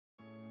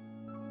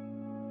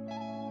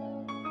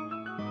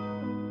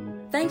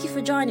Thank you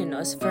for joining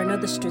us for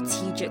another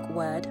strategic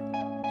word.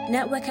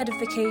 Network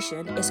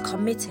Edification is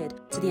committed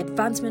to the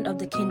advancement of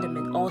the kingdom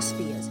in all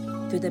spheres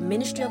through the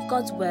ministry of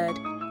God's word,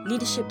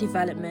 leadership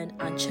development,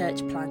 and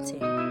church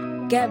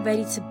planting. Get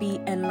ready to be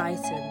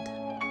enlightened.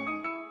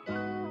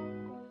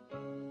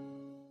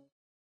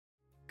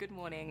 Good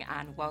morning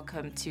and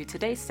welcome to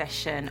today's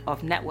session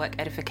of Network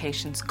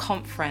Edification's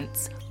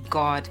conference,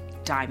 God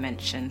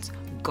Dimensions.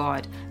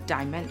 God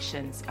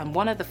Dimensions. And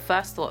one of the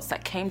first thoughts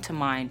that came to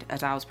mind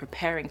as I was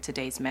preparing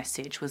today's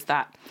message was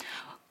that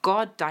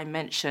God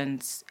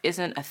Dimensions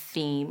isn't a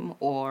theme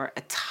or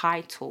a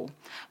title,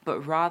 but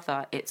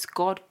rather it's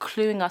God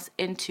cluing us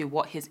into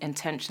what his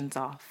intentions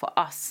are for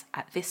us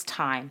at this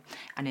time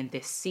and in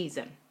this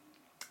season.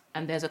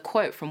 And there's a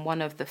quote from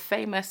one of the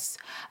famous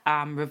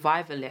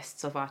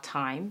revivalists of our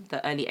time,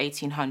 the early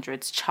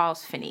 1800s,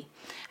 Charles Finney.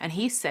 And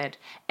he said,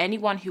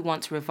 anyone who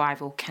wants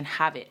revival can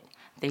have it.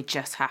 They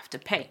just have to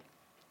pay.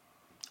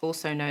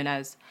 Also known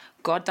as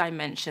God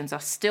Dimensions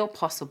are still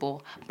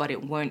possible, but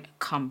it won't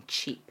come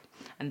cheap.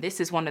 And this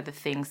is one of the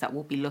things that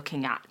we'll be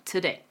looking at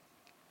today.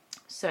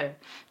 So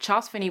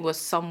Charles Finney was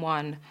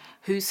someone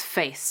whose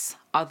face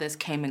others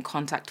came in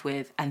contact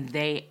with and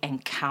they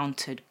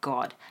encountered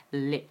God,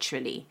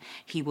 literally.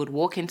 He would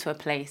walk into a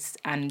place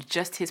and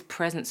just his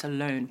presence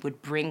alone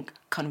would bring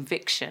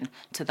conviction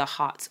to the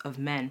hearts of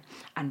men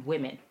and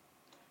women.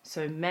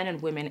 So men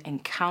and women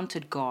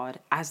encountered God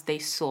as they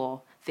saw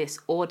this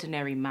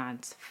ordinary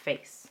man's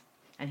face.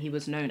 And he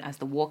was known as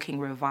the walking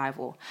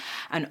revival.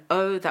 And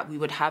oh, that we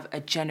would have a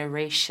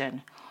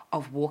generation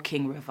of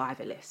walking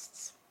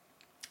revivalists.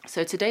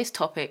 So today's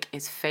topic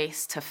is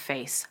face to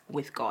face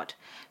with God.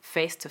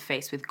 Face to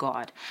face with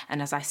God.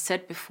 And as I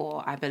said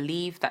before, I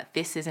believe that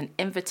this is an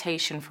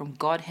invitation from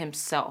God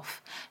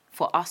himself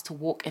for us to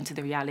walk into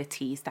the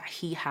realities that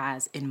he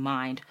has in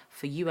mind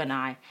for you and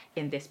I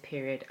in this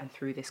period and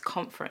through this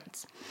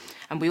conference.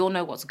 And we all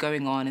know what's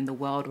going on in the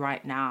world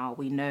right now.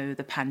 We know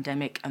the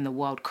pandemic and the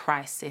world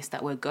crisis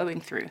that we're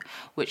going through,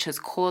 which has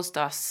caused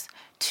us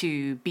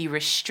to be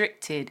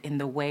restricted in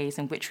the ways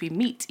in which we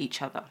meet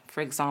each other.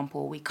 For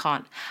example, we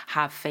can't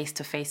have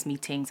face-to-face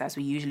meetings as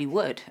we usually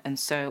would. And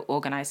so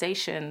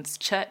organizations,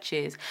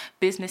 churches,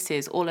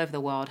 businesses all over the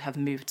world have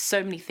moved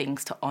so many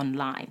things to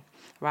online.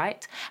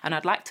 Right? And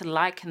I'd like to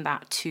liken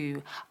that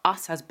to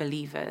us as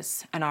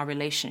believers and our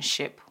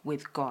relationship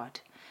with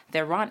God.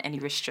 There aren't any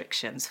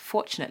restrictions,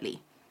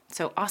 fortunately.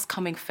 So us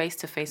coming face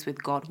to face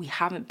with God, we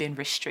haven't been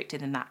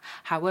restricted in that.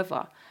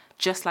 However,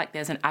 just like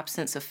there's an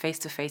absence of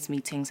face-to-face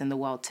meetings in the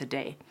world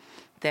today,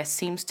 there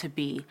seems to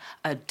be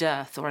a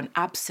dearth or an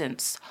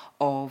absence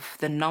of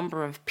the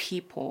number of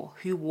people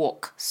who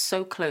walk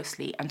so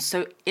closely and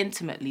so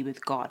intimately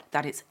with God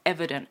that it's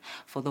evident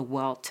for the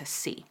world to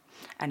see.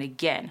 And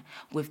again,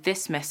 with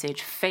this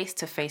message, face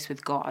to face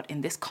with God,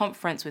 in this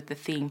conference with the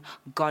theme,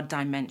 God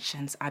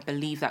Dimensions, I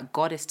believe that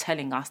God is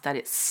telling us that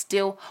it's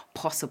still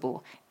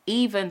possible,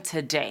 even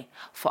today,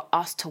 for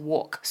us to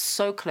walk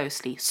so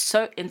closely,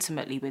 so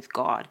intimately with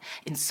God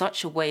in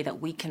such a way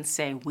that we can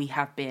say we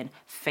have been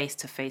face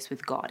to face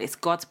with God. It's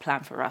God's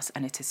plan for us,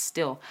 and it is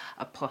still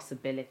a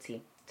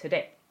possibility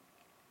today.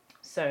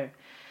 So,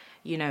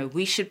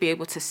 we should be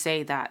able to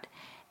say that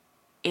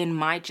in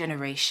my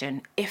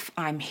generation, if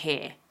I'm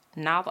here,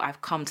 now that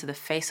I've come to the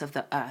face of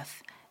the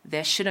earth,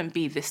 there shouldn't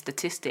be this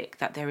statistic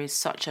that there is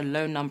such a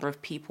low number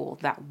of people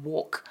that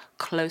walk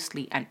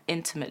closely and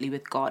intimately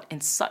with God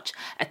in such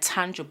a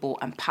tangible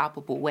and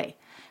palpable way.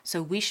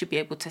 So we should be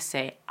able to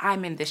say,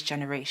 I'm in this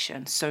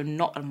generation, so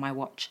not on my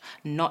watch,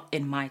 not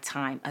in my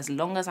time. As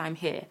long as I'm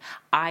here,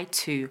 I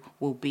too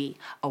will be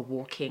a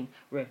walking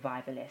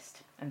revivalist.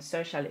 And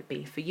so shall it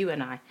be for you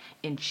and I,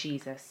 in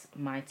Jesus'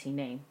 mighty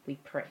name, we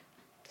pray.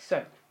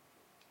 So,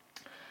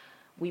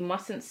 we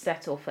mustn't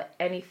settle for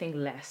anything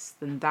less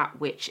than that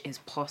which is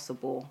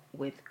possible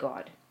with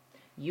God.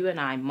 You and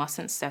I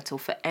mustn't settle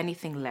for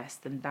anything less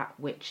than that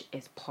which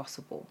is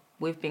possible.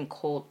 We've been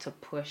called to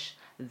push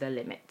the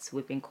limits.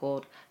 We've been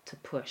called to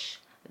push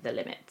the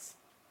limits.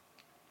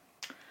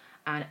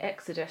 And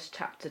Exodus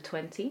chapter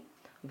 20,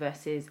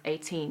 verses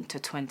 18 to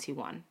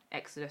 21.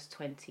 Exodus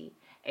 20,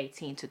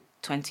 18 to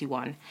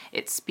 21.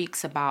 It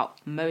speaks about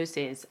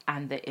Moses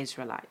and the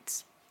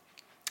Israelites,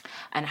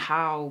 and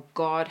how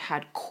God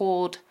had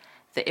called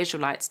the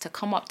Israelites to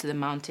come up to the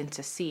mountain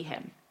to see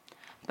him.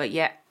 But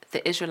yet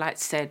the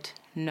Israelites said,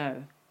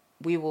 no,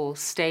 we will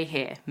stay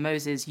here.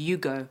 Moses, you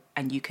go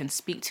and you can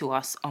speak to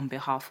us on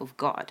behalf of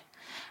God.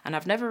 And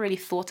I've never really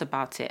thought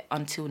about it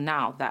until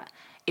now that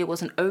it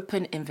was an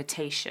open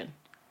invitation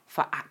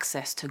for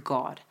access to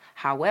God.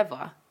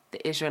 However,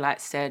 the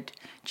Israelites said,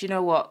 do you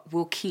know what?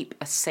 We'll keep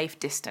a safe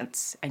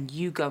distance and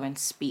you go and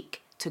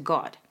speak to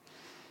God.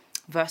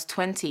 Verse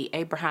 20,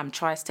 Abraham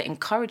tries to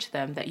encourage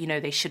them that,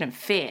 they shouldn't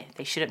fear,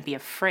 they shouldn't be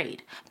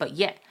afraid. But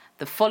yet,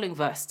 the following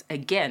verse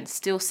again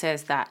still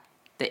says that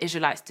the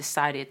Israelites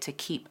decided to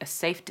keep a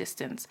safe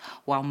distance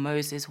while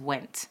Moses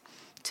went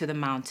to the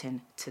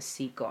mountain to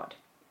see God.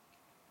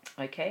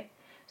 Okay,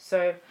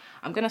 so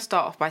I'm going to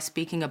start off by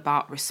speaking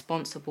about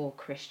responsible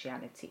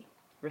Christianity.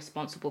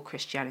 responsible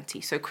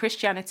Christianity. So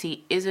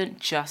Christianity isn't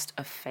just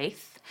a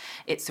faith,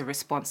 it's a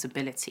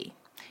responsibility.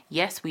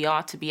 Yes, we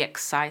are to be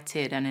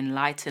excited and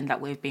enlightened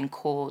that we've been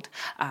called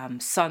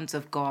sons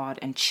of God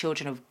and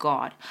children of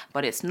God,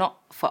 but it's not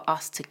for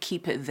us to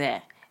keep it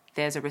there.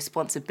 There's a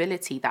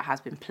responsibility that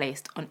has been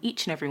placed on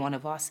each and every one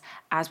of us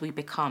as we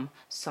become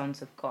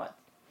sons of God.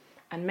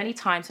 And many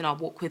times in our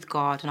walk with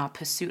God and our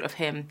pursuit of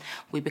Him,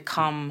 we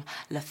become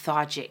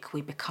lethargic,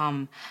 we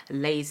become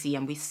lazy,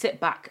 and we sit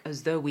back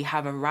as though we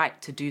have a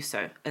right to do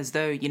so, as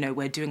though,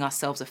 we're doing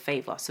ourselves a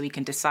favor, so we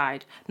can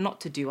decide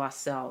not to do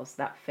ourselves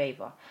that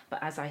favor.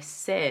 But as I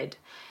said,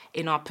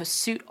 in our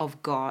pursuit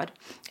of God,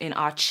 in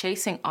our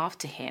chasing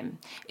after Him,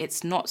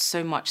 it's not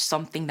so much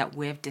something that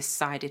we've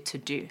decided to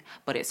do,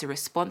 but it's a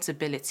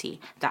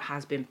responsibility that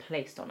has been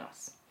placed on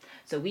us.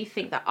 So we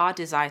think that our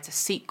desire to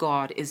seek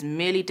God is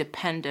merely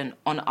dependent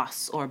on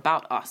us or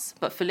about us.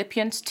 But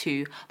Philippians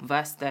 2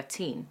 verse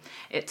 13,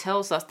 it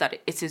tells us that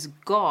it is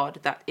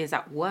God that is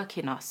at work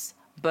in us,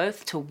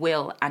 both to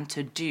will and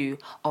to do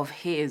of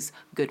His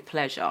good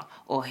pleasure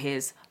or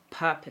His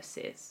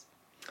purposes.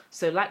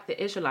 So like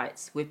the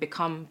Israelites, we've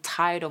become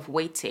tired of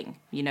waiting,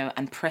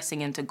 and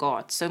pressing into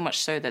God. So much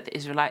so that the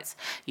Israelites,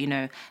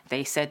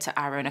 they said to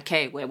Aaron,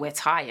 okay, we're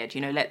tired,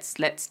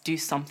 let's do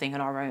something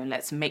on our own.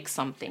 Let's make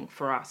something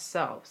for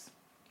ourselves.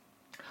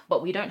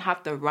 But we don't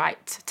have the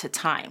right to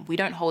time. We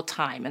don't hold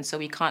time. And so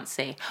we can't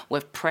say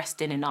we've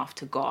pressed in enough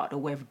to God or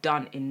we've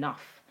done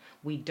enough.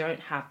 We don't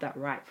have that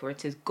right, for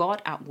it is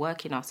God at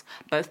work in us,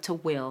 both to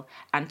will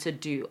and to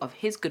do of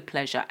His good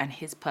pleasure and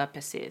His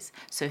purposes.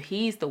 So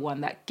He's the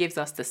one that gives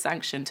us the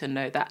sanction to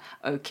know that,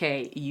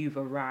 okay, you've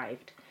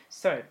arrived.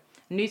 So,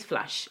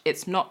 newsflash,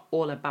 it's not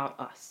all about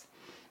us.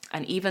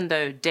 And even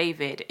though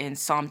David in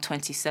Psalm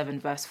 27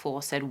 verse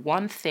 4 said,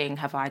 "One thing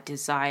have I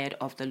desired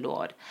of the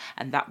Lord,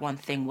 and that one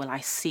thing will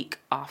I seek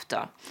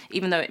after."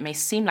 Even though it may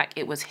seem like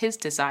it was his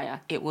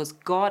desire, it was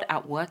God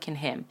at work in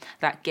him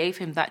that gave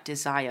him that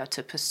desire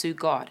to pursue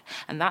God.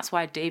 And that's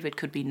why David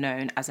could be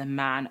known as a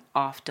man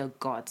after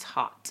God's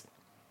heart,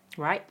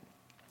 right?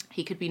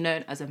 He could be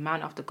known as a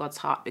man after God's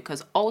heart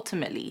because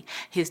ultimately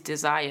his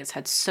desires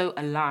had so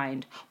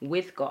aligned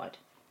with God.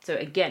 So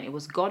again, it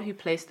was God who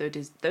placed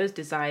those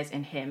desires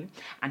in him,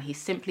 and he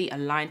simply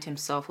aligned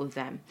himself with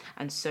them.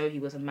 And so he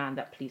was a man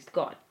that pleased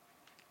God.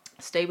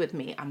 Stay with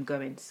me, I'm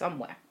going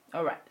somewhere.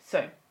 All right,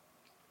 so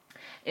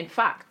in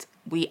fact,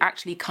 we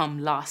actually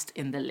come last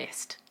in the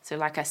list. So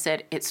like I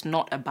said, it's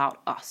not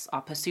about us.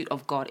 Our pursuit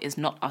of God is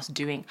not us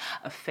doing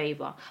a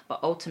favor, but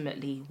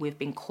ultimately we've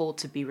been called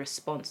to be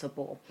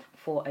responsible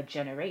for a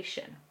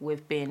generation.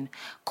 We've been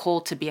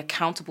called to be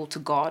accountable to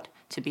God,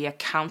 to be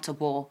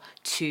accountable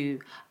to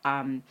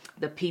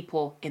the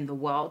people in the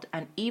world,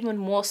 and even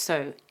more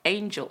so,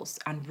 angels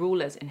and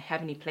rulers in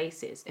heavenly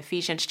places.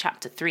 Ephesians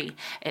chapter 3,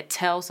 it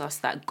tells us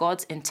that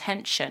God's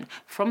intention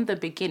from the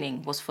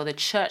beginning was for the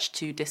church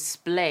to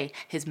display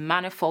his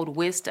manifold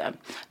wisdom,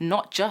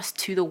 not just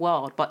to the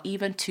world, but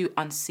even to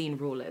unseen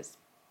rulers.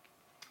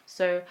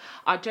 So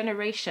our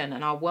generation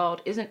and our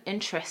world isn't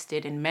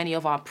interested in many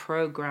of our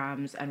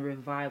programs and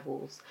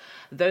revivals.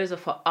 Those are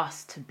for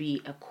us to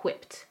be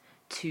equipped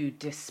to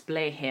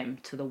display him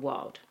to the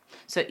world.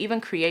 So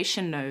even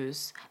creation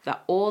knows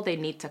that all they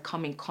need to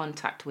come in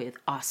contact with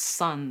are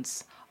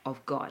sons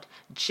of God,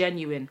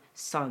 genuine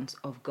sons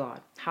of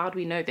God. How do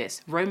we know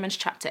this? Romans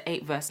chapter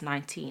 8 verse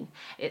 19.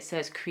 It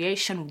says,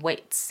 "Creation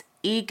waits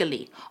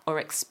eagerly or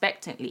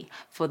expectantly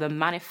for the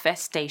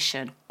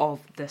manifestation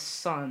of the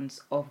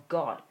sons of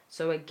God."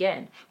 So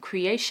again,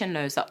 creation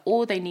knows that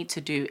all they need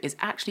to do is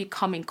actually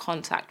come in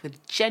contact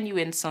with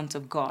genuine sons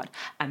of God,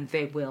 and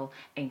they will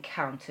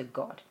encounter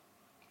God.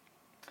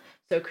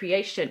 So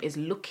creation is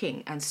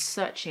looking and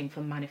searching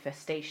for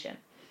manifestation.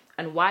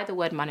 And why the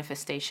word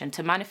manifestation?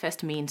 To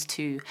manifest means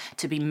to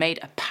be made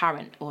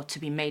apparent or to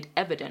be made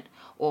evident,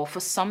 or for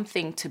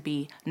something to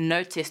be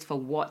noticed for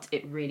what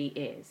it really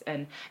is.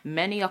 And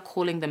many are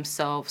calling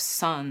themselves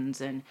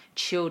sons and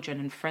children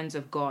and friends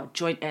of God,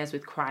 joint heirs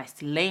with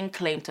Christ, laying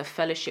claim to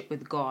fellowship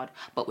with God,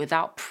 but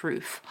without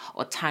proof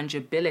or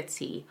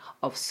tangibility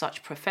of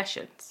such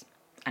professions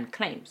and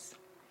claims.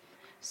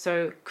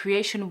 So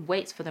creation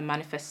waits for the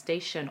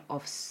manifestation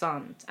of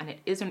sons, and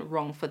it isn't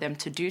wrong for them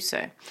to do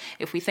so.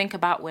 If we think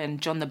about when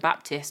John the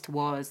Baptist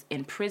was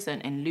in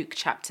prison in Luke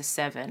chapter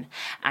 7,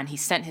 and he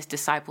sent his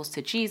disciples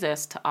to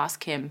Jesus to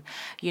ask him,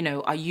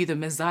 are you the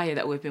Messiah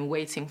that we've been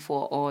waiting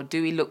for, or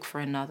do we look for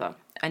another?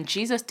 And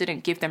Jesus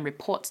didn't give them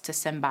reports to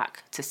send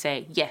back to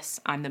say, yes,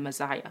 I'm the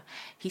Messiah.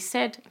 He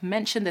said,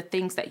 mention the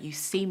things that you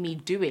see me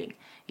doing.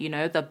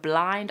 The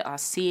blind are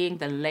seeing,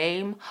 the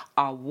lame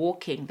are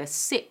walking, the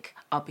sick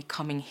are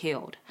becoming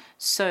healed.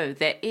 So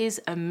there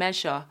is a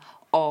measure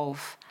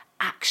of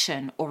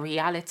action or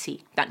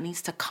reality that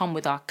needs to come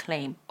with our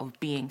claim of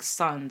being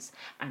sons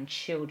and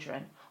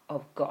children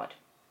of God.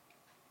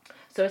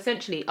 So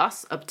essentially,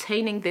 us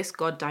obtaining this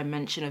God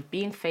dimension of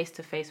being face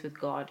to face with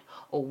God,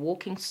 or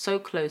walking so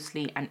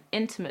closely and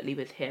intimately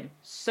with Him,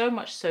 so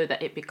much so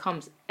that it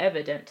becomes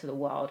evident to the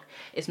world,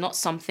 is not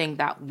something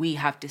that we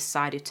have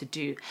decided to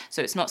do.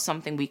 So it's not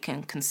something we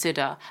can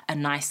consider a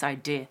nice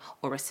idea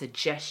or a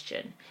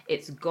suggestion.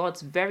 It's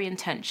God's very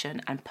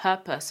intention and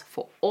purpose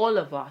for all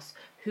of us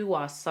who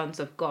are sons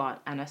of God,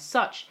 and as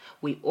such,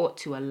 we ought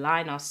to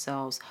align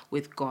ourselves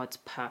with God's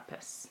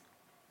purpose.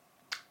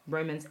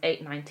 Romans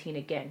 8:19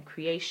 again,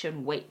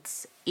 creation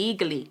waits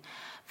eagerly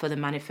for the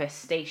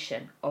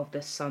manifestation of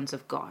the sons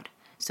of God.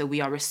 So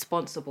we are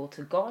responsible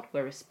to God,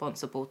 we're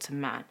responsible to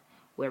man,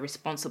 we're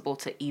responsible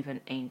to even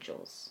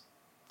angels.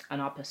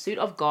 And our pursuit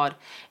of God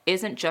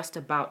isn't just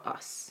about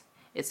us,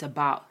 it's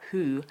about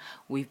who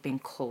we've been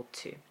called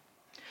to.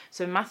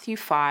 So Matthew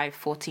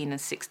 5:14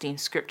 and 16,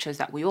 scriptures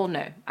that we all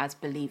know as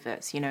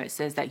believers, it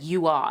says that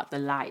you are the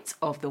light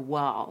of the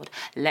world.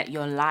 Let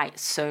your light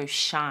so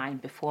shine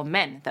before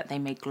men that they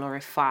may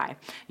glorify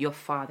your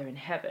Father in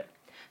heaven.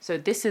 So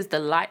this is the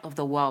light of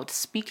the world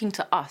speaking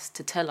to us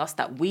to tell us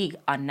that we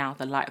are now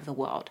the light of the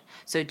world.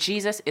 So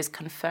Jesus is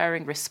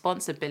conferring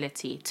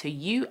responsibility to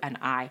you and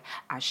I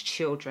as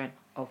children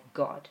of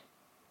God.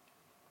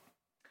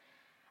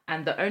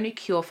 And the only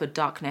cure for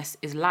darkness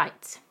is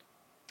light.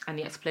 And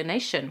the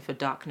explanation for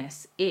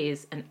darkness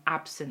is an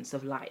absence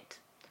of light.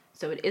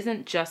 So it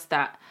isn't just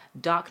that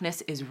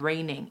darkness is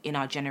reigning in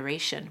our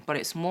generation, but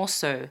it's more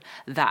so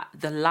that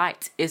the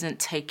light isn't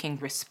taking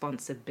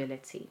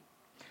responsibility.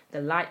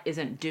 The light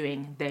isn't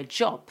doing their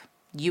job.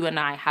 You and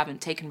I haven't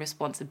taken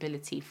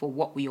responsibility for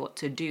what we ought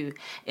to do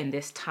in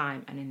this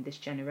time and in this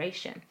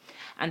generation.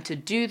 And to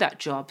do that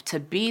job,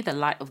 to be the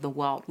light of the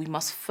world, we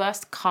must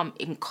first come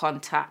in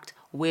contact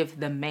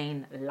with the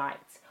main light,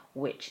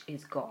 which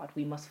is God.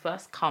 We must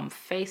first come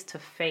face to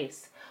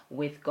face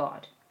with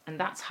God. And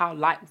that's how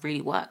light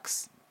really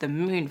works. The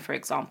moon, for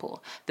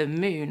example, the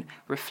moon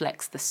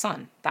reflects the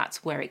sun.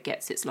 That's where it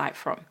gets its light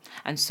from.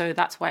 And so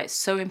that's why it's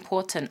so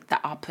important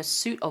that our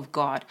pursuit of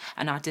God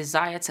and our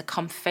desire to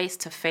come face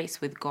to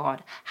face with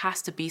God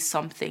has to be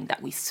something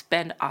that we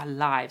spend our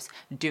lives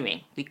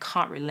doing. We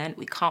can't relent.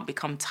 We can't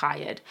become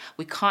tired.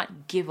 We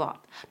can't give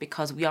up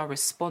because we are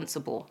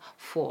responsible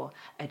for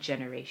a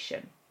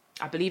generation.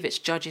 I believe it's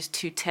Judges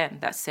 2:10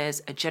 that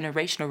says a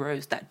generation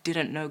arose that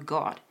didn't know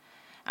God.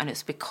 And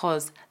it's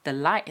because the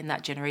light in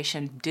that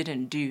generation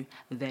didn't do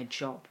their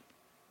job.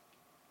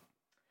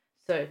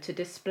 So to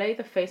display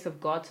the face of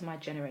God to my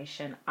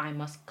generation, I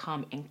must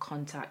come in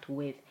contact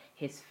with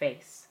His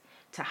face.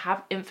 To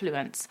have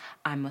influence,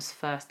 I must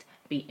first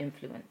be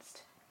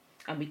influenced.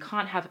 And we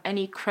can't have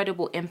any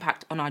credible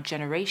impact on our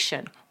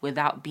generation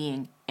without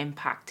being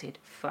impacted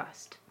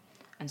first.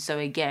 And so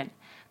again,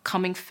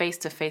 coming face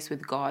to face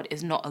with God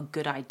is not a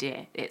good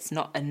idea. It's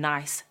not a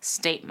nice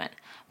statement,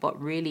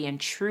 but really and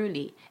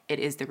truly, it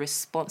is the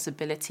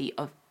responsibility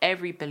of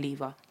every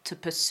believer to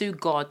pursue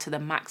God to the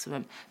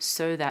maximum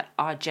so that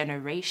our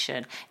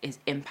generation is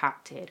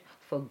impacted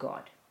for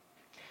God.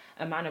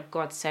 A man of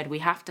God said we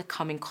have to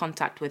come in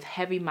contact with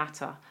heavy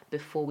matter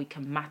before we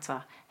can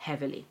matter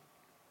heavily.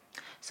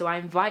 So I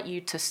invite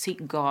you to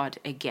seek God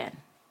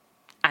again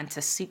and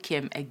to seek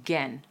Him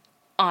again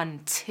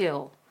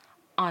until.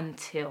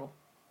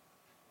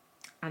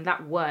 And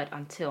that word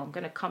until, I'm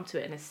going to come to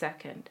it in a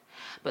second.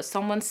 But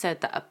someone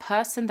said that a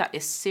person that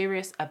is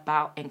serious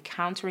about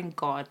encountering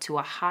God to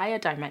a higher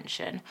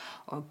dimension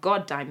or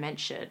God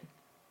dimension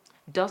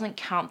doesn't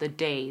count the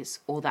days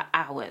or the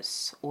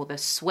hours or the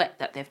sweat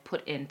that they've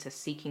put into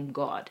seeking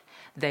God.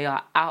 They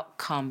are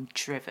outcome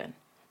driven.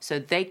 So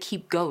they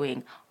keep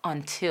going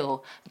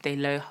until they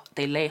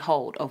lay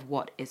hold of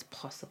what is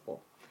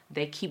possible.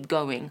 They keep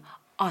going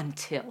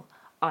until.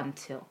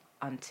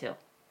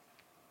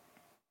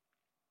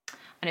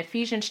 In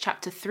Ephesians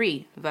chapter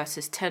 3,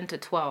 verses 10 to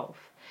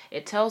 12,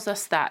 it tells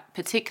us that,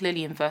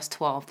 particularly in verse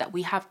 12, that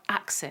we have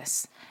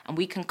access and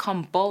we can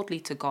come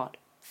boldly to God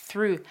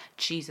through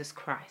Jesus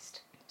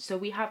Christ. So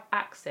we have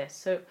access.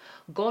 So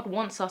God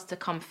wants us to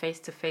come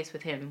face to face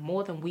with Him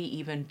more than we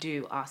even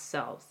do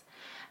ourselves.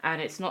 And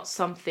it's not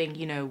something,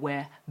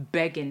 we're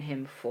begging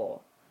Him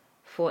for.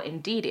 For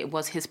indeed, it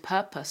was His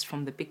purpose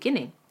from the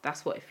beginning.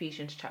 That's what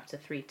Ephesians chapter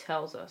 3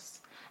 tells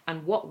us.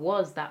 And what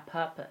was that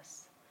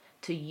purpose?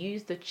 To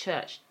use the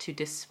church to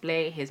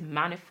display His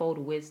manifold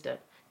wisdom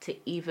to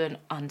even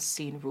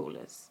unseen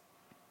rulers.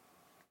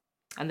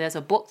 And there's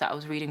a book that I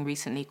was reading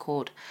recently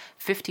called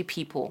 50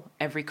 People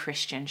Every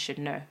Christian Should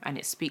Know. And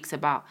it speaks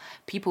about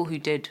people who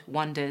did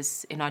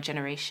wonders in our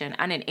generation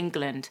and in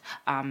England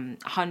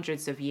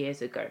hundreds of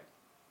years ago.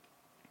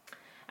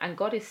 And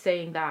God is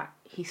saying that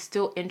He's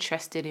still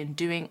interested in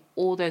doing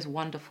all those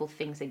wonderful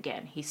things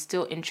again. He's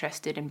still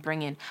interested in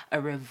bringing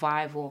a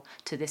revival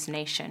to this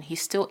nation.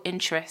 He's still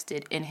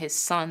interested in His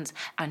sons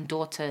and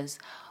daughters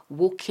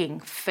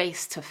walking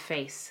face to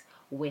face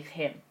with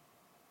Him.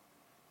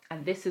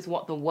 And this is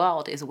what the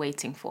world is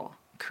waiting for.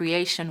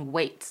 Creation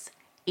waits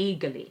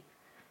eagerly.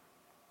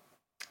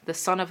 The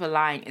son of a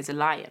lion is a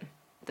lion.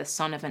 The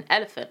son of an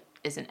elephant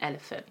is an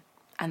elephant.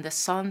 And the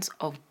sons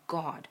of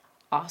God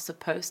are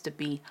supposed to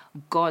be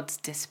God's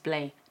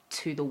display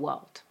to the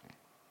world.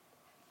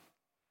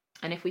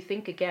 And if we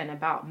think again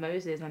about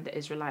Moses and the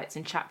Israelites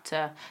in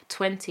chapter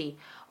 20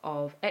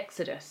 of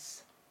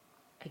Exodus,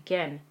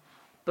 again,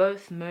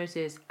 both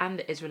Moses and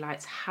the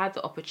Israelites had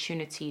the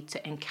opportunity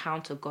to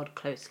encounter God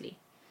closely.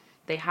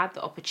 They had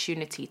the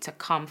opportunity to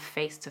come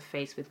face to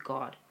face with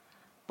God,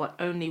 but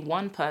only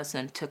one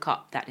person took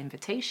up that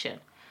invitation,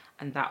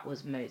 and that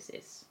was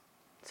Moses.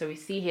 So we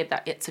see here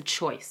that it's a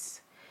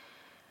choice.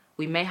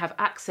 We may have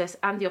access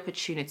and the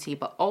opportunity,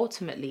 but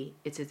ultimately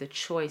it is a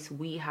choice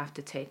we have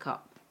to take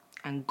up.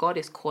 And God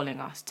is calling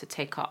us to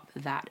take up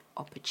that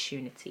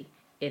opportunity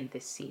in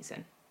this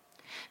season.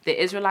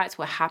 The Israelites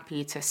were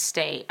happy to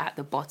stay at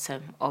the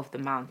bottom of the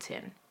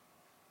mountain.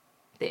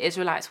 The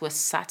Israelites were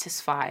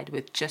satisfied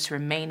with just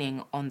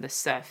remaining on the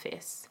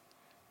surface,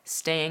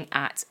 staying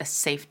at a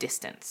safe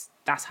distance.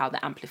 That's how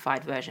the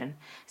Amplified Version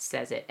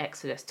says it,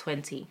 Exodus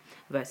 20,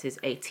 verses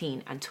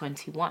 18 and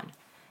 21.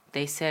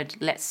 They said,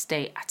 let's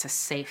stay at a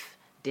safe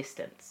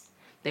distance.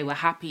 They were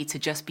happy to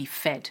just be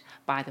fed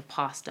by the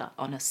pastor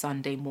on a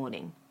Sunday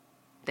morning.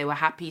 They were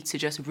happy to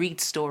just read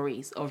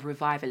stories of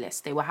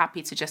revivalists. They were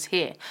happy to just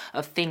hear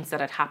of things that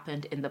had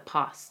happened in the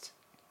past.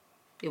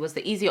 It was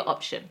the easier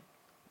option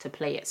to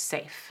play it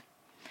safe.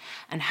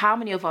 And how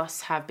many of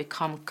us have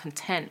become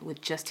content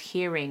with just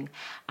hearing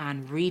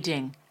and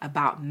reading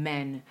about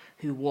men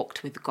who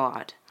walked with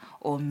God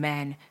or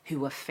men who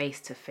were face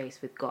to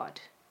face with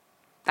God?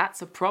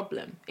 That's a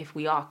problem if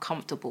we are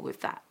comfortable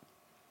with that.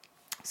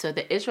 So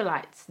the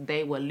Israelites,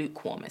 they were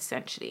lukewarm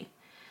essentially,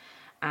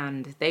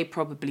 and they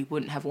probably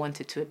wouldn't have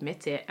wanted to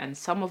admit it. And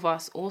some of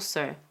us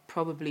also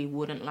probably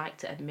wouldn't like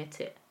to admit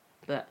it,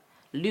 but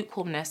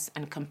lukewarmness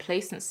and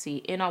complacency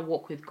in our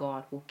walk with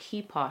God will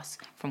keep us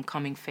from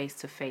coming face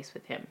to face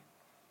with him.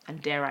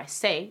 And dare I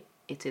say,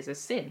 it is a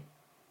sin.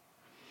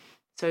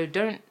 So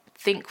don't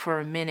think for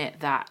a minute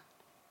that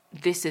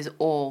this is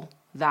all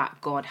that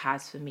God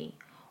has for me,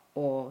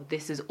 or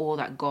this is all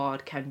that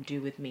God can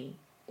do with me,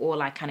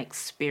 all I can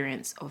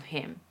experience of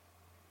him.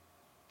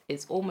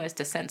 It's almost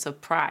a sense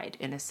of pride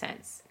in a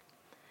sense.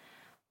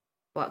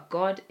 But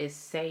God is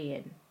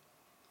saying,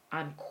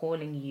 I'm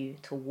calling you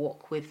to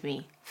walk with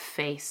me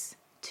face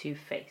to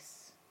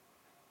face.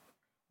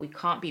 We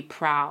can't be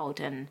proud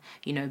and,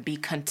 be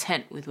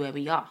content with where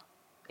we are.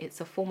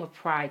 It's a form of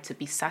pride to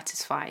be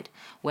satisfied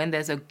when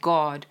there's a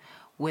God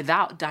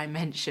without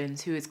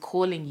dimensions who is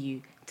calling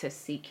you to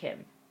seek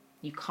him.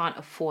 You can't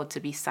afford to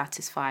be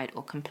satisfied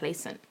or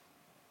complacent.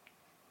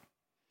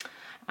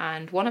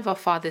 And one of our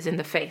fathers in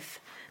the faith,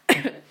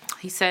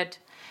 he said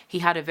he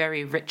had a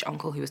very rich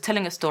uncle. He was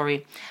telling a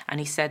story, and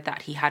he said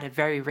that he had a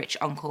very rich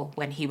uncle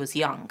when he was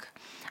young.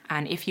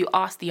 And if you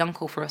asked the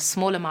uncle for a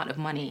small amount of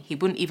money, he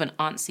wouldn't even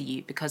answer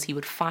you because he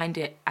would find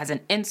it as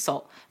an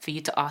insult for you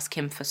to ask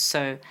him for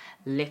so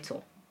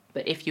little.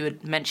 But if you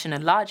would mention a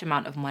large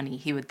amount of money,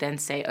 he would then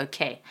say,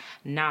 okay,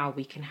 now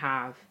we can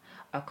have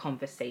a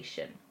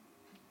conversation.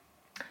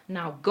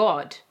 Now,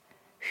 God,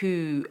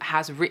 who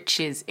has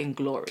riches in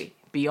glory,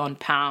 beyond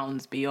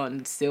pounds,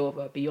 beyond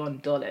silver,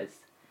 beyond dollars,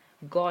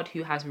 God,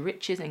 who has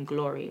riches in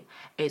glory,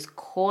 is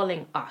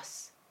calling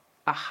us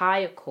a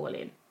higher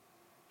calling.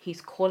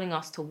 He's calling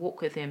us to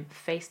walk with him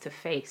face to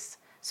face.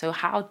 So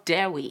how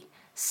dare we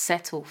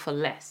settle for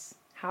less?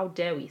 How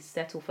dare we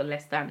settle for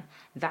less than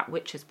that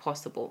which is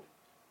possible?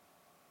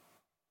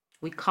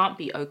 We can't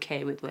be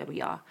okay with where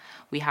we are.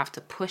 We have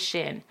to push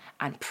in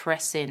and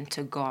press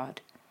into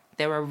God.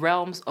 There are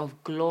realms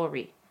of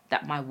glory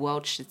that my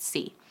world should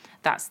see.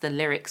 That's the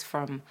lyrics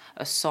from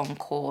a song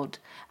called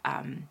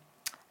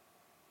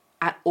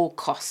At All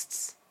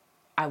Costs.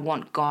 I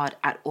want God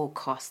at all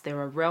costs. There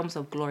are realms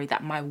of glory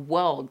that my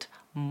world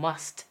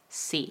must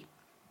see.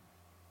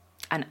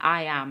 And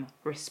I am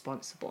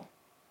responsible.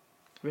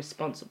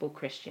 Responsible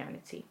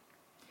Christianity.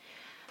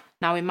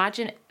 Now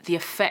imagine the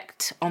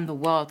effect on the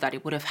world that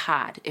it would have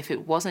had if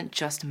it wasn't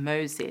just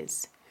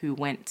Moses who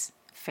went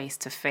face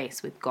to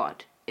face with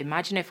God.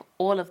 Imagine if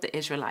all of the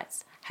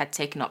Israelites had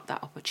taken up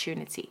that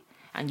opportunity.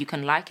 And you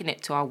can liken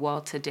it to our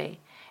world today.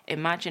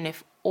 Imagine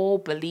if all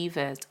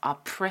believers are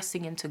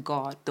pressing into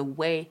God the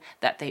way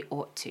that they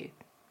ought to.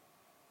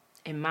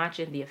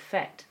 Imagine the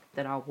effect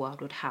that our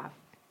world would have.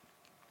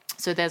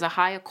 So there's a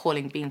higher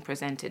calling being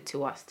presented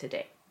to us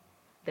today.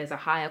 There's a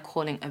higher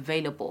calling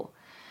available.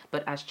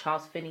 But as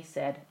Charles Finney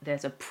said,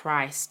 there's a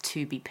price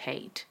to be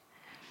paid.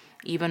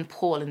 Even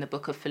Paul in the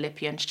book of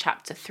Philippians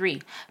chapter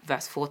 3,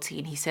 verse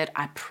 14, he said,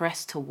 I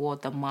press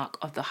toward the mark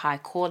of the high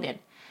calling.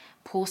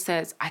 Paul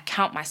says, I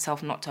count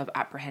myself not to have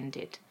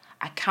apprehended.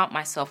 I count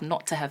myself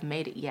not to have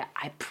made it yet.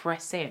 I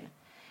press in.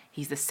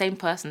 He's the same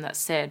person that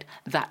said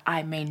that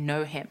I may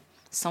know him.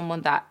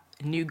 Someone that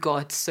knew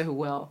God so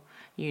well,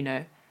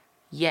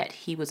 Yet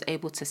he was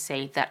able to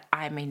say that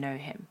I may know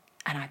him.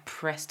 And I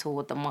press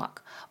toward the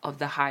mark of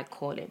the high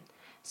calling.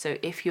 So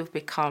if you've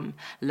become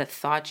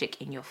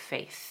lethargic in your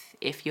faith,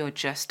 if you're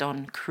just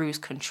on cruise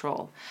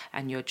control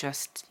and you're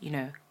just,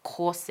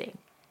 coursing,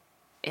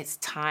 It's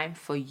time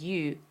for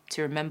you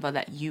to remember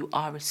that you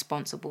are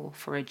responsible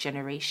for a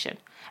generation,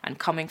 and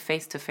coming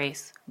face to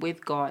face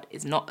with God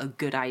is not a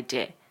good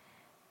idea.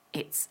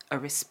 It's a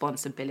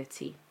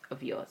responsibility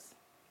of yours.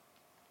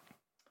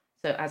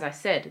 So as I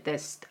said,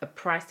 there's a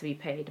price to be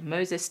paid.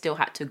 Moses still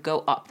had to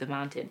go up the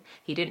mountain.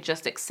 He didn't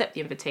just accept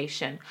the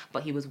invitation,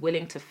 but he was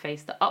willing to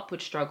face the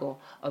upward struggle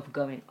of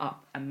going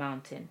up a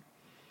mountain.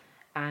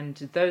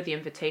 And though the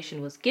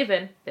invitation was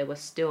given, there were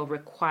still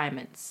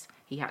requirements.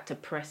 He had to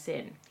press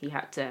in. He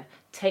had to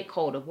take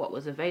hold of what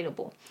was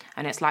available.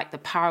 And it's like the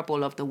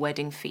parable of the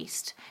wedding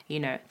feast. You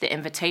know, the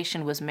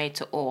invitation was made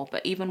to all,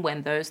 but even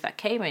when those that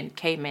came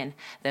in,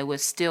 there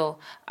was still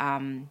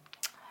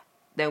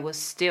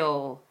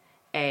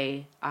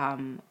a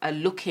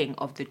looking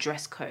of the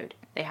dress code.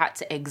 They had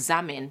to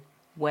examine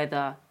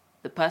whether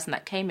the person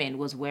that came in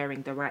was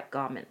wearing the right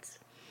garments.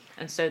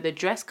 And so the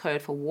dress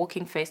code for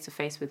walking face to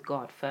face with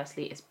God,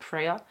 firstly, is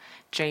prayer.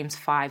 James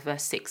 5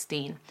 verse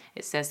 16.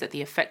 It says that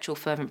the effectual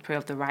fervent prayer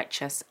of the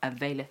righteous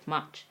availeth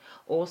much.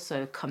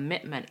 Also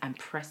commitment and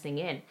pressing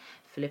in.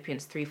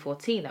 Philippians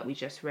 3:14 that we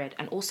just read.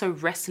 And also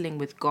wrestling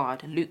with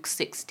God. Luke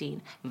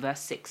 16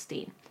 verse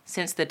 16.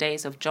 Since the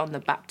days of John the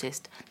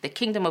Baptist, the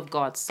kingdom of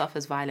God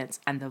suffers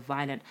violence, and the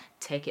violent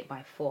take it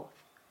by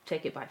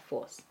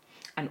force.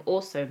 And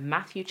also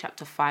Matthew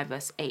chapter 5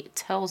 verse 8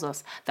 tells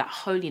us that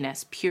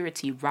holiness,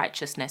 purity,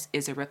 righteousness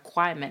is a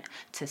requirement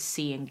to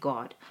seeing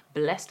God.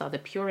 Blessed are the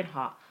pure in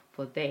heart,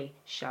 for they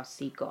shall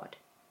see God.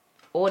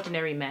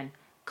 Ordinary men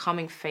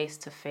coming face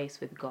to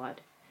face with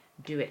God.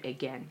 Do it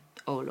again,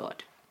 O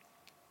Lord.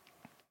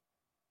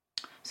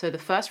 So the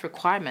first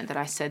requirement that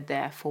I said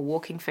there for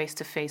walking face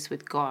to face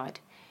with God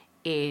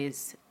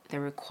is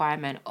the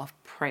requirement of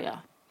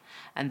prayer.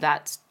 And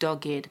that's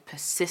dogged,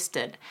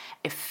 persistent,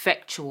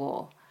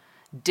 effectual,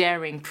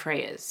 daring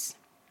prayers.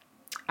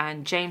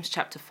 And James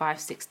chapter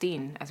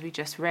 5:16, as we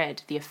just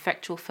read, the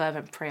effectual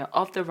fervent prayer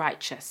of the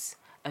righteous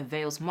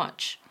avails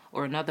much,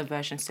 or another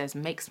version says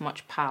makes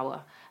much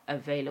power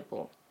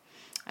available.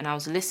 And I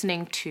was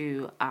listening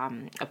to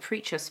a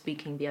preacher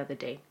speaking the other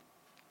day,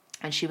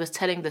 and she was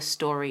telling the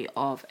story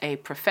of a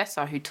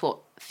professor who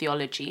taught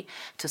theology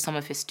to some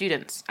of his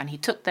students. And he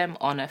took them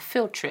on a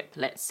field trip,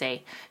 let's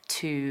say,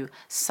 to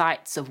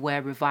sites of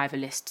where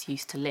revivalists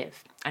used to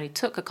live. And he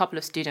took a couple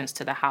of students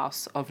to the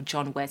house of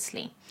John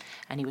Wesley.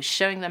 And he was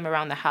showing them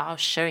around the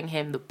house, showing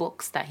him the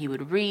books that he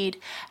would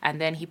read. And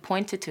then he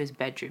pointed to his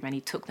bedroom and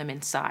he took them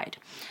inside.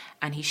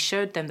 And he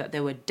showed them that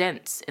there were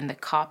dents in the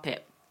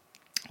carpet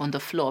on the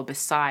floor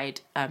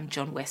beside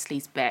John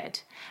Wesley's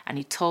bed. And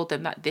he told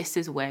them that this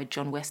is where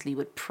John Wesley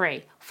would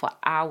pray for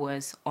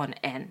hours on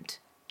end,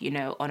 you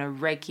know, on a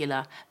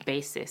regular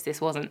basis.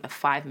 This wasn't a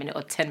 5-minute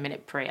or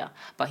 10-minute prayer,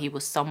 but he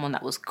was someone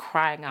that was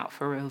crying out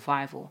for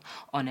revival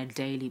on a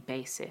daily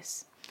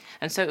basis.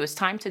 And so it was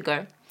time to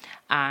go.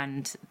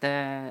 And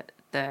the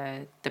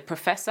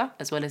professor,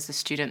 as well as the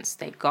students,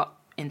 they got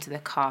into the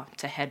car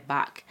to head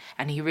back,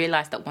 and he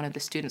realized that one of the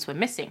students were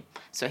missing.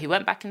 So he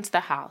went back into the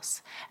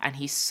house and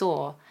he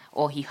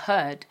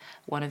heard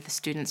one of the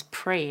students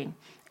praying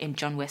in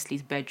John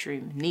Wesley's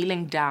bedroom,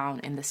 kneeling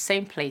down in the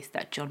same place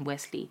that John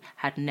Wesley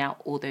had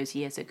knelt all those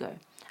years ago.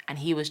 And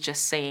he was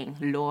just saying,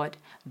 Lord,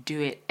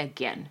 do it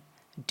again.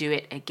 Do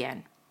it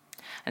again.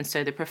 And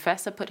so the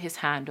professor put his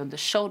hand on the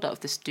shoulder of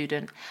the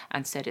student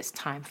and said, it's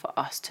time for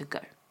us to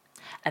go.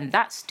 And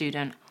that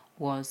student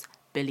was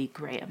Billy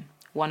Graham,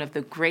 one of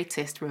the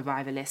greatest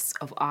revivalists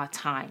of our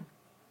time.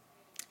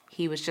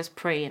 He was just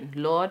praying,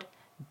 Lord,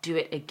 do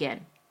it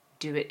again,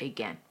 do it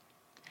again.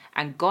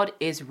 And God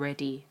is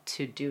ready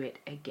to do it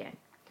again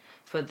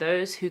for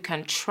those who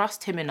can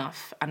trust him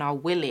enough and are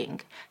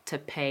willing to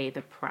pay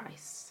the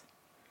price.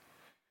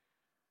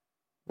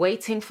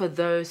 Waiting for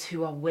those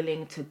who are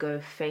willing to go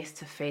face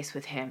to face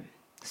with him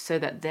so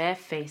that their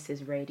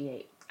faces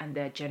radiate and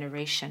their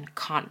generation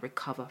can't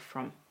recover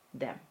from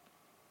them.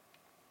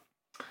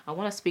 I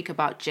want to speak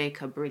about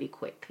Jacob really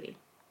quickly.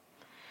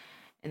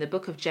 In the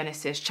book of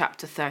Genesis,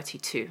 chapter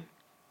 32,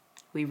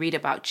 we read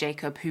about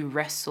Jacob who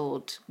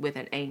wrestled with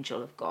an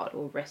angel of God,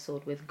 or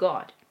wrestled with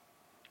God.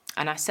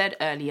 And I said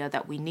earlier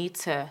that we need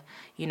to,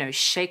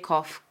 shake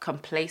off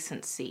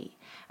complacency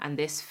and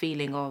this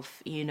feeling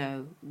of,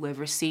 we've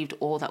received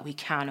all that we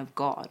can of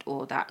God,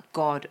 or that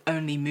God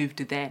only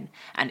moved then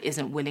and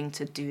isn't willing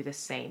to do the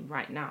same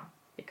right now,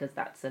 because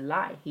that's a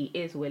lie. He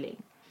is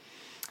willing.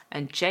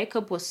 And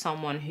Jacob was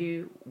someone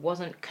who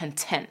wasn't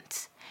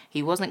content.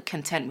 He wasn't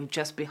content with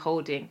just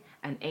beholding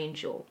an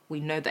angel. We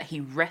know that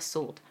he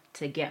wrestled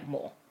to get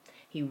more.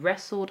 He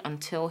wrestled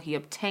until he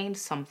obtained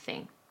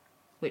something,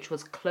 which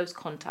was close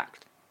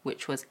contact,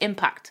 which was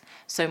impact,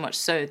 so much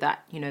so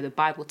that, the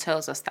Bible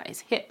tells us that his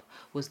hip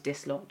was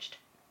dislodged.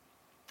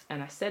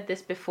 And I said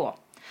this before,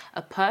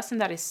 a person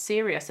that is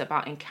serious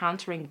about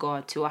encountering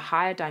God to a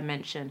higher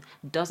dimension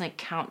doesn't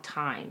count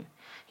time.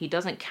 He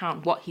doesn't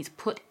count what he's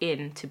put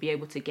in to be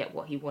able to get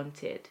what he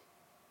wanted.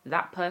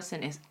 That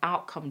person is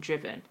outcome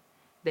driven.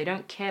 They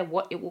don't care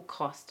what it will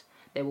cost.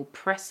 They will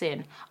press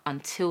in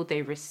until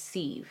they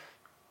receive.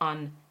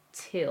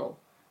 Until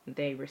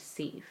they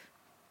receive.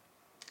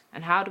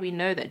 And how do we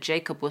know that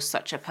Jacob was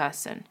such a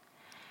person?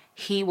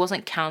 He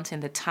wasn't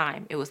counting the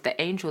time. It was the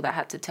angel that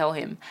had to tell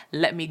him,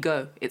 let me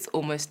go. It's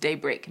almost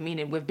daybreak,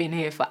 meaning we've been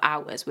here for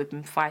hours. We've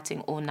been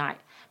fighting all night.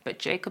 But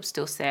Jacob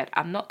still said,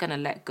 I'm not going to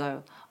let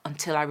go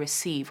until I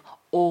receive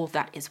all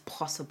that is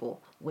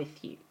possible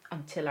with you,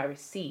 until I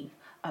receive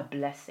a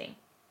blessing.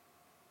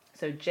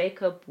 So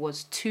Jacob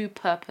was too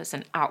purpose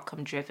and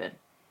outcome driven.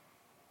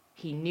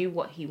 He knew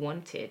what he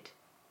wanted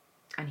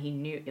and he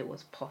knew it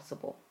was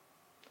possible.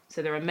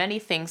 So there are many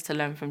things to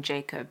learn from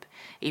Jacob,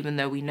 even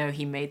though we know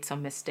he made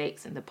some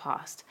mistakes in the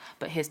past.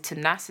 But his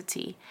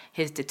tenacity,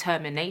 his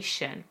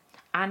determination,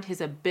 and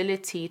his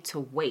ability to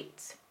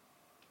wait.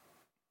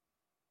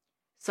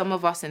 Some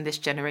of us in this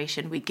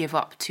generation, we give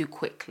up too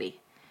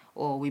quickly,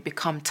 or we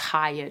become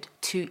tired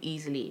too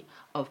easily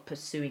of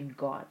pursuing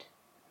God.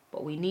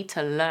 But we need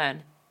to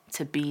learn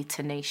to be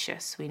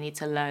tenacious. We need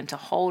to learn to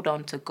hold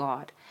on to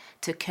God,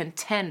 to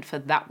contend for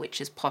that which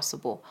is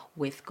possible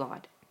with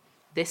God.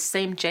 This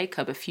same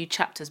Jacob, a few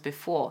chapters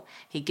before,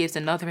 he gives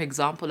another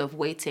example of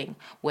waiting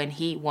when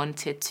he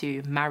wanted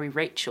to marry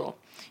Rachel,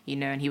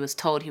 and he was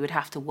told he would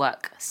have to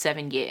work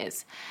 7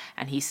 years.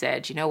 And he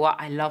said, you know what,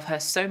 I love her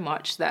so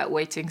much that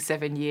waiting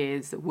 7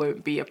 years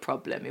won't be a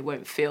problem. It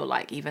won't feel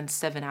like even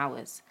 7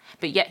 hours.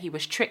 But yet he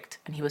was tricked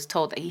and he was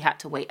told that he had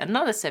to wait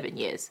another 7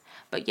 years.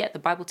 But yet the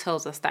Bible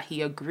tells us that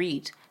he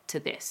agreed to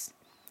this.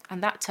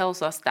 And that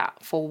tells us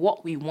that for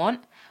what we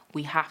want,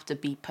 we have to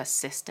be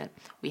persistent.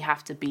 We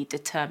have to be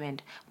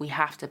determined. We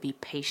have to be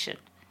patient.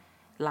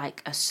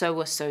 Like a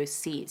sower sows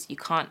seeds. You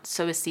can't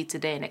sow a seed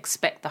today and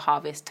expect the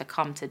harvest to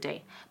come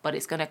today, but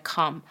it's going to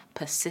come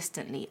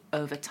persistently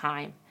over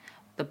time.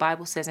 The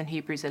Bible says in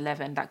Hebrews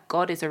 11 that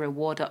God is a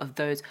rewarder of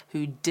those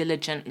who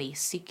diligently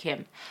seek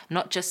him.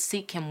 Not just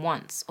seek him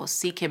once or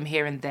seek him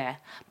here and there,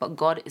 but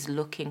God is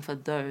looking for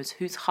those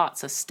whose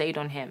hearts are stayed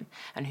on him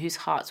and whose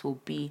hearts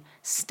will be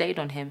stayed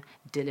on him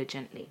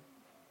diligently.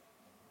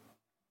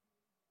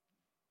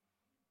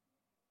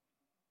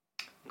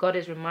 God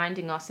is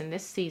reminding us in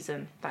this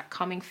season that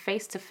coming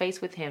face to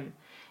face with him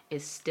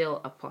is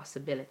still a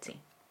possibility.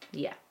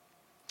 Yeah,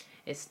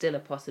 it's still a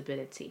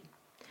possibility.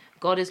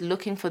 God is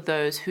looking for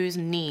those whose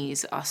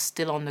knees are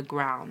still on the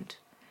ground,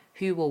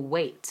 who will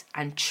wait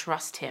and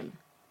trust him,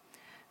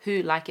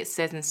 who, like it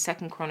says in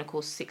 2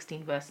 Chronicles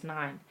 16 verse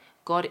 9,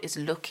 God is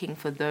looking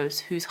for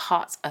those whose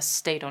hearts are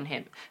stayed on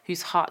him,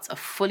 whose hearts are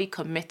fully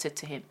committed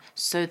to him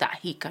so that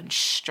he can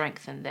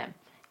strengthen them,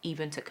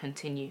 even to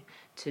continue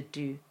to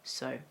do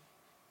so.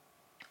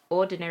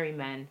 Ordinary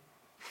men,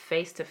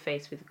 face to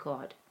face with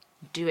God.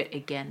 Do it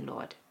again,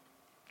 Lord.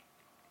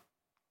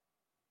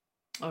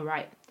 All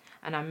right.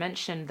 And I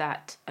mentioned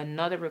that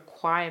another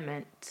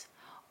requirement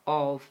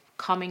of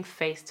coming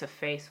face to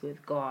face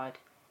with God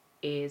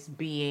is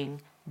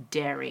being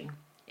daring.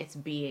 It's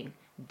being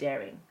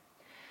daring.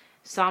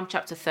 Psalm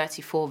chapter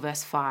 34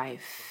 verse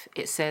 5,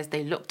 it says,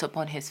 they looked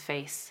upon his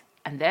face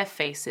and their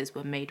faces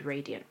were made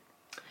radiant.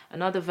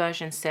 Another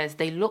version says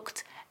they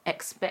looked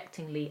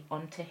expectingly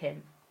unto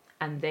him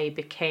and they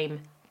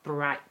became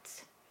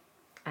bright,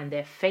 and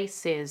their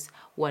faces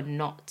were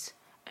not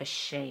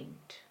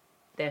ashamed.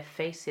 Their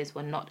faces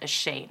were not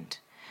ashamed.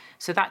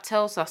 So that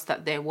tells us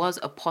that there was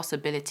a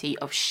possibility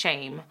of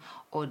shame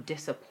or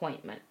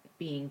disappointment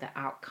being the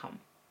outcome.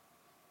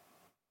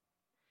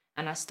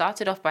 And I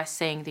started off by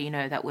saying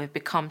that, that we've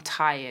become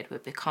tired,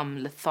 we've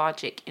become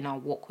lethargic in our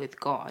walk with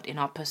God, in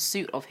our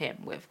pursuit of him.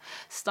 We've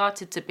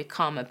started to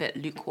become a bit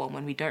lukewarm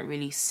when we don't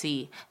really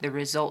see the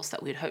results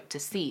that we'd hope to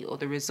see, or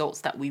the results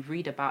that we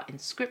read about in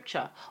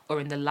scripture or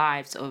in the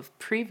lives of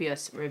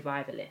previous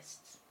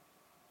revivalists.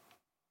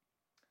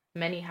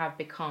 Many have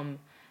become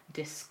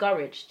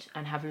discouraged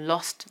and have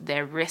lost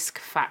their risk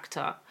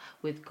factor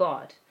with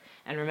God.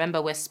 And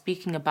remember, we're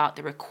speaking about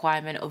the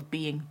requirement of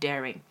being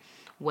daring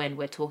when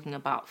we're talking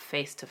about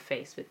face to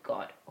face with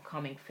God or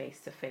coming face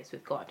to face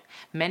with God.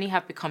 Many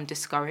have become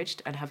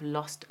discouraged and have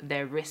lost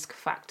their risk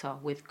factor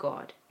with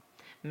God.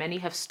 Many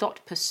have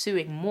stopped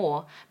pursuing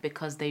more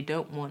because they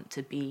don't want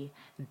to be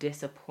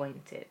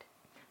disappointed.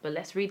 But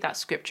let's read that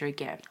scripture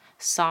again.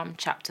 Psalm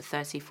chapter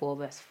 34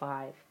 verse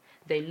 5.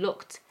 They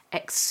looked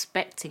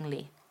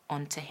expectingly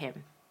unto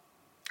him.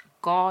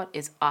 God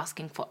is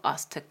asking for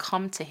us to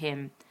come to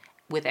him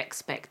with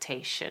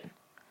expectation.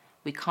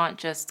 We can't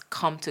just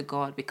come to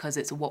God because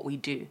it's what we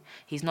do.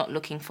 He's not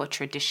looking for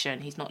tradition.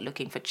 He's not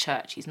looking for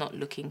church. He's not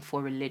looking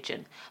for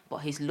religion. But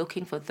he's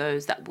looking for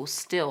those that will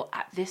still,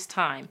 at this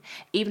time,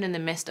 even in the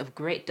midst of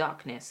great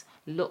darkness,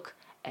 look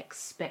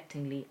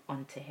expectingly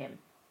unto him.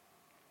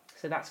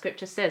 So that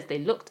scripture says they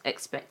looked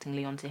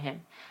expectingly unto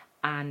him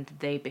and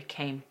they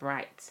became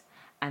bright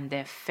and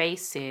their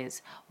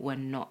faces were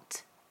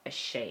not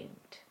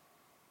ashamed.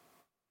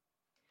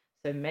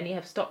 So many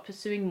have stopped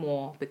pursuing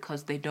more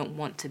because they don't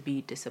want to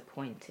be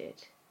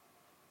disappointed.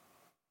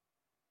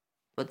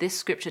 But this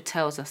scripture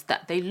tells us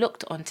that they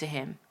looked unto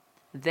him,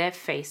 their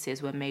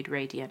faces were made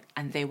radiant,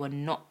 and they were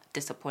not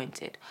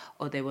disappointed,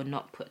 or they were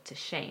not put to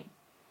shame.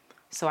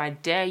 So I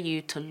dare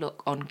you to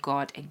look on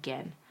God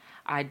again.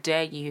 I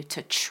dare you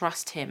to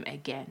trust him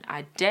again.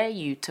 I dare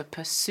you to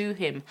pursue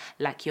him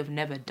like you've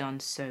never done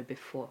so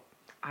before.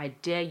 I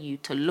dare you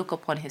to look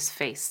upon his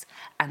face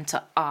and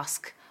to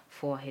ask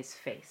for his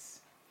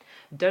face.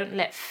 Don't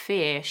let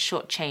fear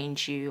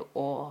shortchange you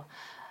or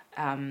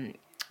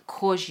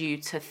cause you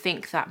to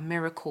think that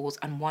miracles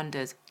and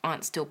wonders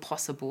aren't still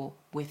possible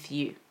with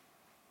you.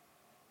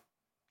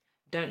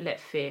 Don't let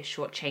fear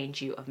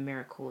shortchange you of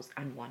miracles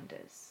and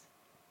wonders.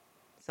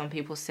 Some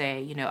people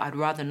say, I'd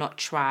rather not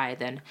try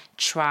than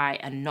try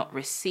and not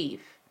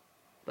receive.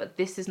 But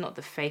this is not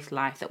the faith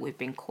life that we've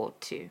been called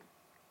to.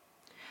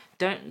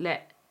 Don't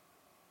let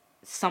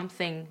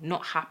something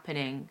not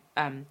happen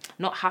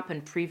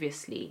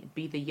previously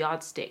be the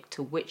yardstick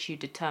to which you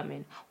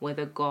determine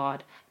whether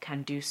God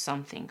can do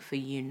something for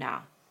you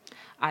now.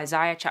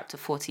 Isaiah chapter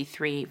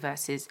 43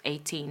 verses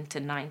 18 to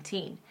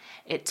 19,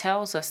 it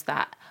tells us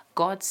that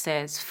God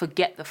says,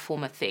 forget the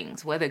former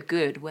things, whether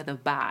good, whether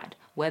bad,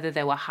 whether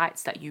there were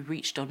heights that you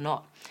reached or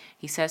not.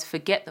 He says,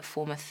 forget the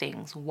former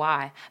things.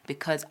 Why?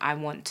 Because I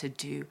want to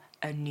do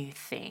a new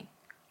thing.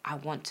 I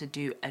want to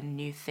do a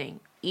new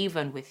thing,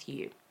 even with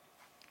you.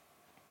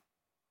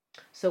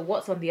 So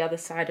what's on the other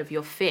side of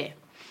your fear?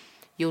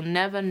 You'll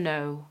never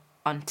know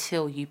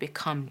until you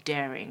become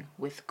daring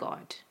with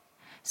God.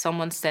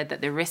 Someone said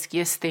that the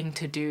riskiest thing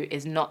to do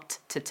is not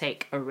to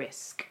take a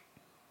risk.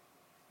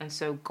 And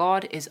so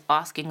God is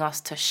asking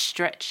us to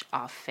stretch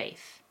our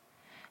faith,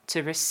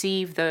 to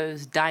receive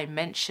those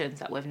dimensions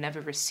that we've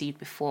never received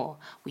before.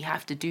 We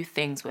have to do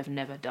things we've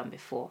never done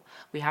before.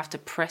 We have to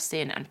press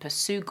in and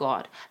pursue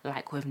God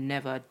like we've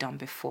never done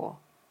before.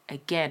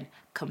 Again,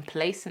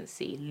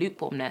 complacency,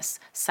 lukewarmness,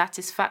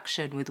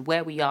 satisfaction with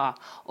where we are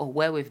or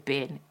where we've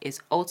been is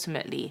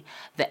ultimately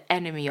the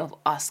enemy of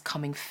us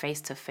coming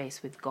face to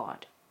face with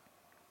God.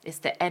 It's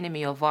the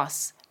enemy of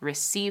us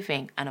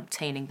receiving and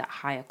obtaining that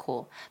higher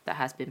call that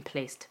has been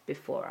placed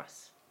before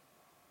us.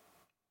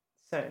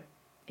 So,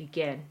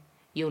 again,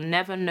 you'll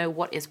never know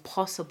what is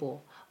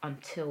possible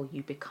until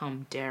you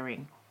become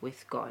daring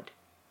with God.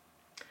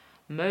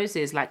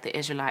 Moses, like the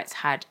Israelites,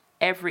 had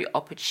every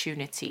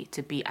opportunity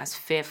to be as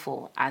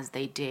fearful as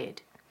they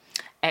did.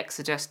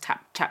 Exodus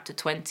chapter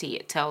 20,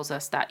 it tells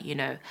us that,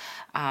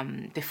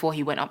 before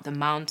he went up the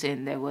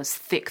mountain, there was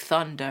thick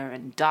thunder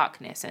and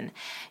darkness. And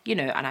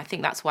I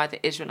think that's why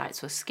the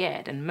Israelites were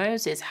scared. And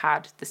Moses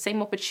had the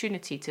same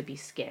opportunity to be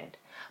scared.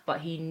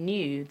 But he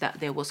knew that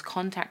there was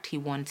contact he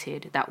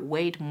wanted that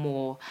weighed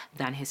more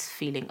than his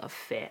feeling of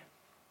fear.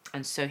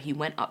 And so he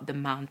went up the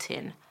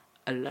mountain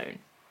alone.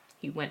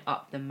 He went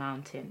up the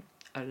mountain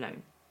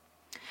alone.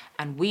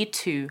 And we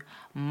too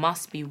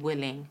must be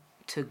willing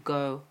to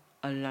go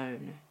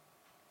alone,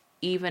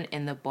 even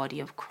in the body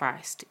of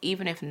Christ,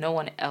 even if no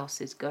one else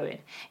is going,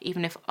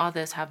 even if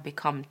others have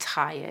become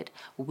tired,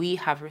 we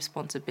have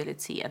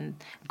responsibility. And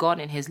God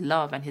in his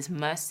love and his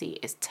mercy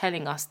is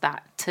telling us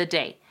that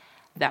today,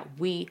 that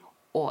we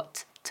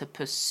ought to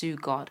pursue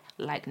God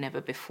like never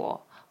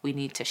before. We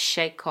need to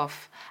shake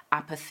off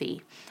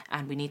apathy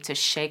and we need to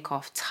shake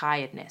off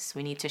tiredness.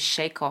 We need to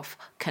shake off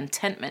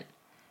contentment.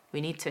 We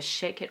need to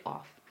shake it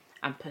off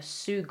and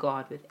pursue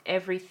God with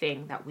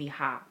everything that we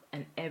have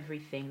and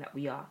everything that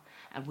we are.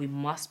 And we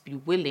must be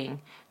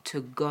willing to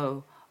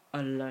go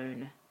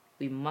alone.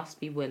 We must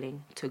be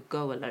willing to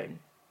go alone.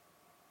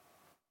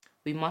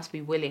 We must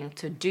be willing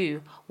to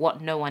do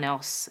what no one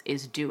else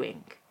is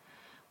doing.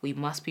 We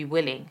must be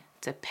willing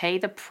to pay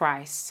the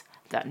price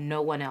that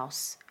no one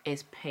else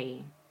is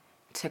paying,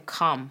 to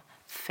come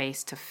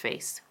face to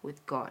face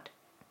with God.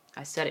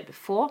 I said it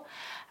before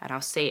and I'll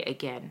say it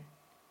again.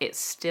 It's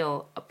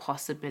still a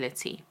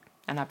possibility.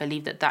 And I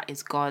believe that that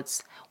is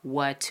God's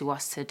word to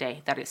us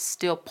today, that it's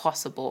still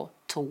possible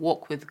to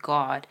walk with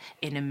God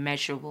in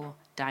immeasurable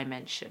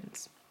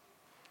dimensions.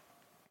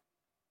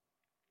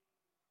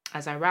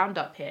 As I round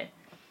up here,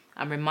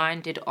 I'm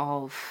reminded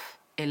of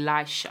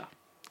Elisha.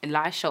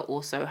 Elisha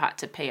also had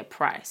to pay a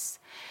price.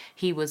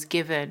 He was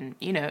given,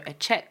 a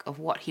check of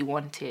what he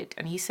wanted.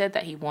 And he said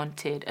that he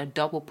wanted a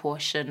double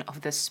portion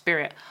of the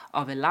spirit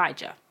of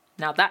Elijah.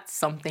 Now that's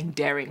something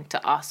daring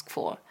to ask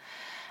for.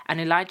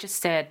 And Elijah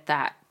said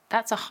that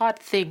that's a hard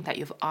thing that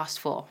you've asked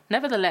for.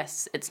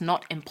 Nevertheless, it's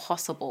not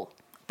impossible,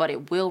 but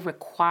it will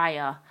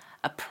require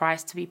a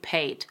price to be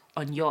paid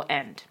on your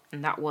end.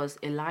 And that was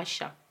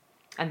Elisha.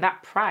 And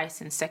that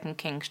price in 2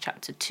 Kings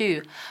chapter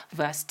 2,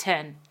 verse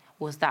 10,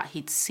 was that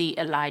he'd see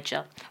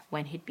Elijah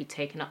when he'd be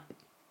taken up.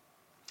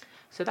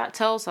 So that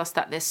tells us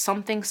that there's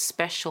something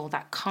special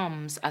that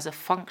comes as a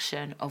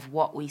function of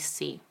what we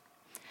see.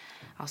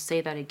 I'll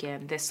say that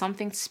again. There's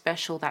something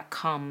special that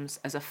comes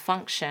as a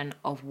function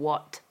of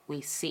what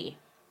we see.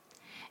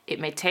 It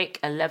may take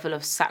a level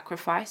of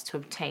sacrifice to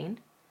obtain,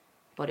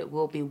 but it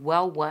will be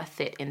well worth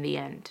it in the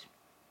end.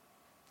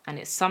 And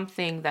it's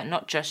something that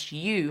not just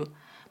you,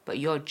 but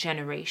your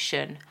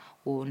generation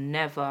will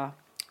never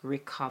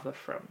recover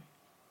from.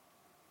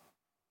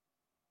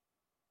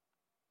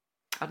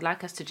 I'd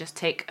like us to just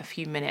take a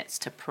few minutes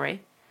to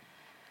pray.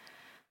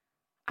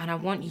 And I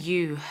want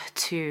you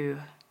to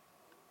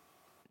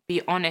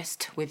be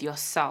honest with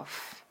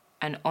yourself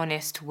and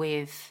honest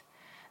with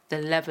the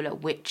level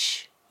at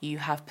which you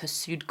have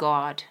pursued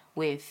God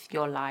with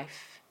your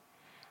life.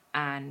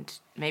 And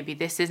maybe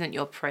this isn't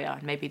your prayer,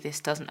 maybe this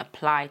doesn't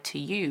apply to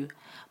you,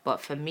 but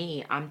for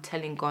me, I'm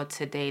telling God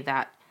today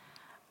that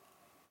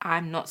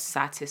I'm not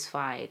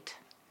satisfied,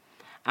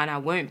 and I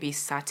won't be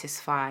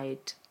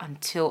satisfied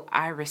until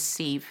I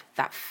receive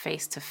that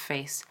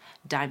face-to-face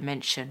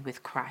dimension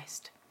with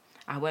Christ.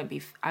 I won't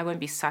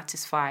be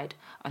satisfied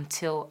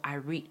until I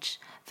reach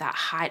that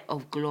height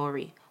of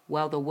glory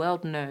where the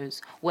world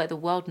knows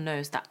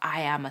that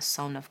I am a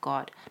son of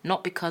God,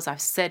 not because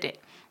I've said it,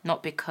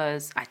 not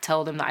because I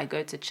tell them that I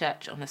go to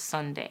church on a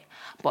Sunday,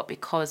 but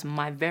because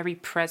my very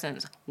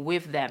presence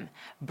with them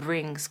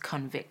brings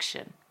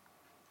conviction.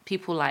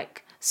 People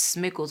like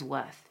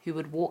Smigglesworth, who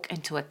would walk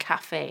into a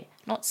cafe,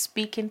 not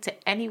speaking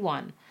to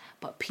anyone,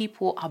 but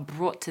people are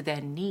brought to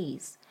their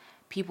knees.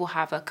 People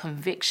have a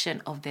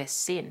conviction of their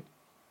sin.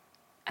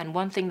 And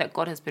one thing that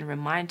God has been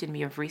reminding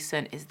me of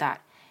recent is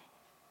that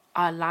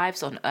our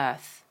lives on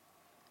earth,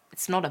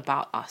 it's not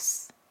about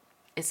us.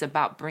 It's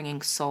about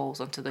bringing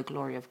souls unto the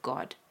glory of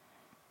God.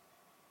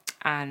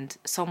 And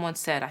someone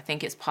said, I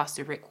think it's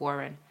Pastor Rick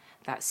Warren,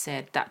 that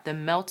said that the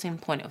melting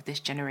point of this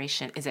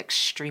generation is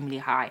extremely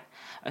high.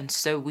 And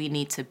so we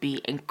need to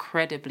be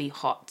incredibly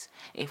hot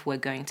if we're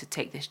going to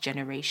take this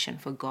generation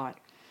for God.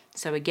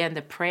 So again,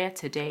 the prayer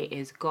today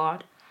is,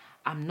 God,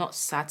 I'm not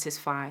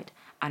satisfied,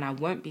 and I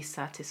won't be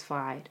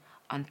satisfied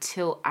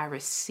until I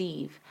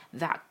receive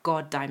that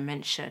God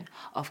dimension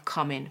of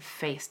coming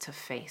face to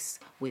face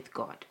with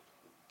God.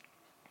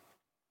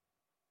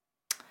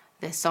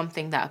 There's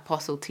something that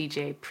Apostle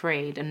TJ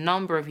prayed a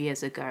number of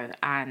years ago,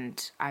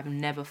 and I've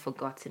never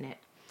forgotten it.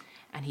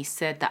 And he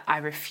said that I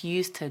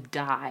refuse to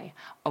die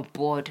a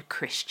bored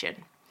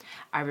Christian.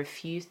 I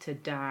refuse to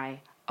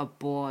die a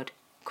bored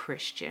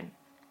Christian.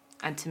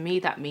 And to me,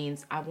 that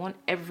means I want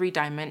every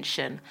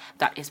dimension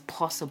that is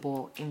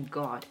possible in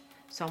God.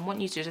 So I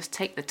want you to just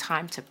take the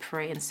time to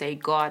pray and say,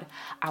 God,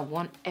 I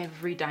want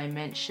every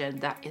dimension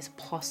that is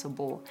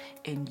possible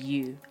in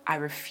you. I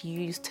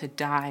refuse to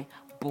die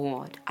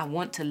bored. I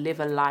want to live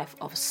a life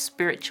of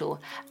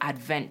spiritual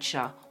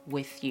adventure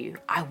with you.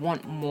 I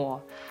want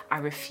more. I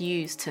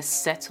refuse to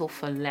settle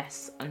for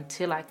less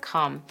until I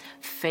come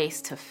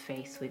face to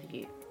face with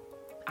you.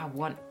 I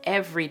want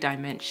every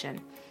dimension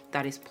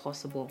that is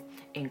possible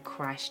in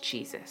Christ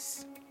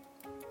Jesus.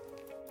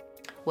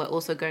 We're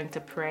also going to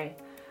pray,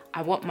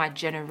 I want my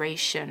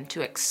generation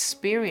to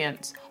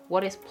experience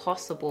what is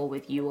possible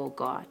with you, O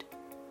God.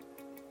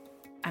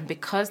 And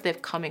because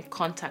they've come in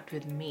contact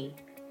with me,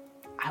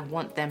 I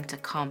want them to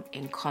come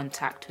in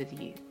contact with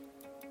you.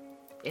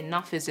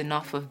 Enough is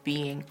enough of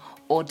being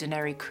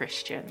ordinary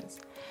Christians.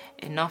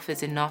 Enough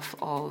is enough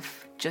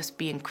of just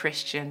being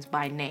Christians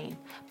by name,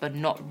 but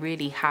not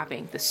really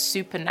having the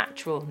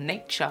supernatural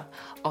nature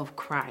of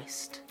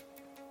Christ.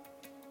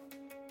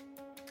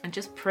 And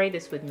just pray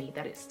this with me,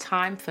 that it's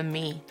time for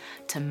me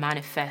to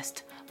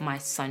manifest my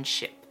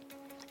sonship.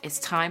 It's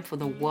time for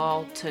the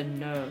world to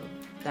know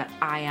that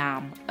I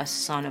am a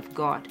son of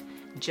God,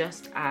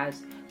 just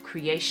as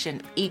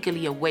creation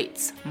eagerly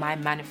awaits my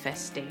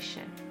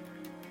manifestation.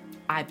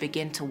 I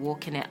begin to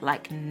walk in it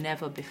like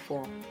never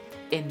before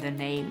in the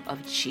name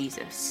of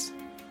Jesus.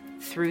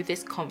 Through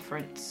this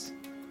conference,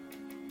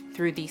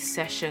 through these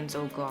sessions,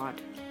 oh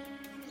God,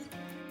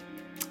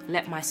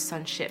 let my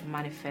sonship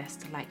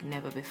manifest like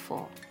never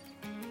before.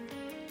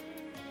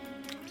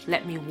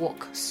 Let me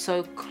walk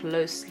so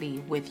closely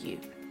with you.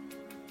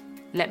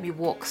 Let me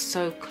walk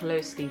so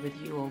closely with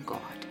you, oh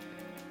God.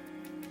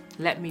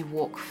 Let me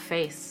walk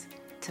face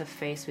to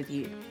face with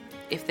you.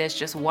 If there's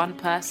just one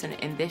person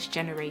in this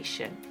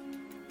generation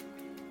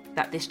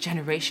that this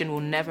generation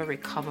will never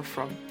recover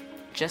from,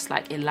 just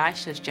like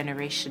Elisha's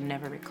generation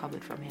never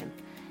recovered from him,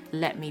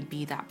 let me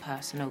be that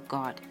person, oh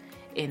God,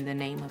 in the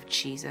name of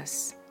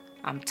Jesus.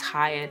 I'm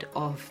tired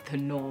of the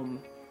norm.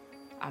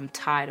 I'm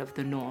tired of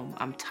the norm.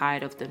 I'm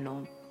tired of the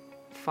norm.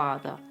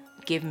 Father,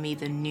 give me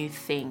the new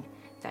thing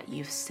that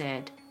you've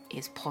said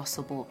is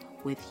possible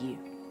with you.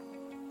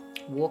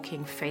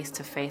 Walking face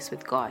to face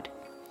with God.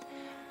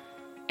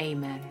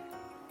 Amen.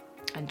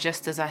 And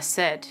just as I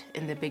said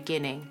in the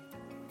beginning,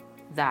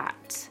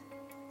 that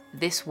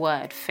this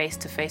word, face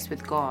to face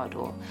with God,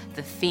 or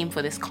the theme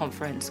for this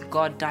conference,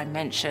 God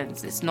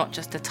Dimensions, it's not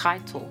just a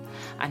title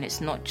and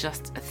it's not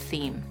just a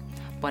theme,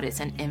 but it's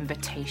an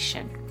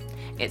invitation.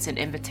 It's an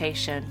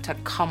invitation to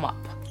come up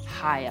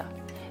higher.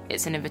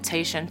 It's an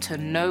invitation to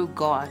know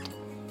God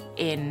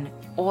in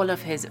all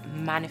of his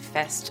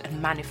manifest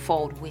and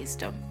manifold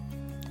wisdom.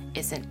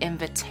 It's an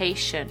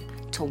invitation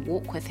to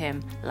walk with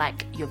him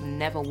like you've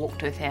never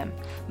walked with him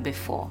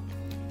before.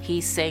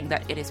 He's saying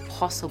that it is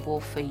possible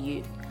for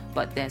you,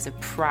 but there's a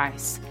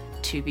price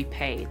to be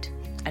paid.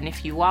 And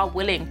if you are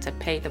willing to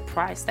pay the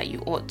price that you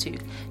ought to,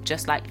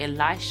 just like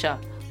Elisha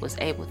was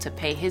able to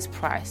pay his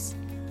price,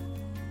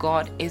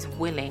 God is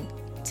willing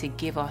to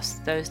give us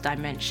those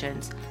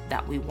dimensions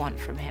that we want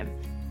from him.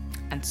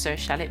 And so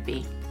shall it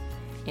be,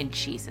 in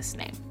Jesus'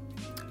 name.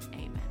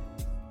 Amen.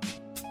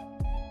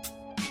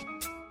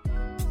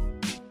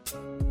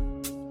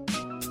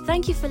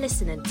 Thank you for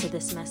listening to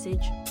this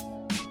message.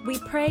 We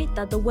pray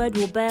that the word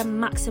will bear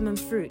maximum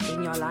fruit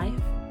in your life.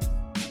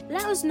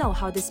 Let us know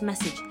how this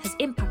message has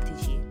impacted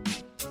you.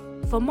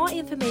 For more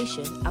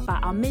information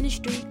about our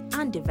ministry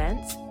and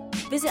events,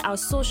 visit our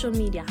social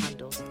media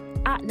handles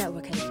at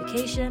Network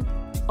Edification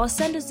or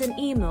send us an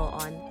email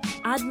on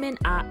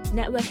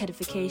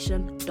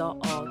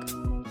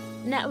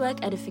admin@networkedification.org.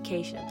 Network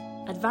Edification,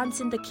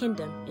 advancing the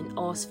kingdom in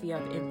all sphere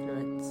of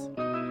influence.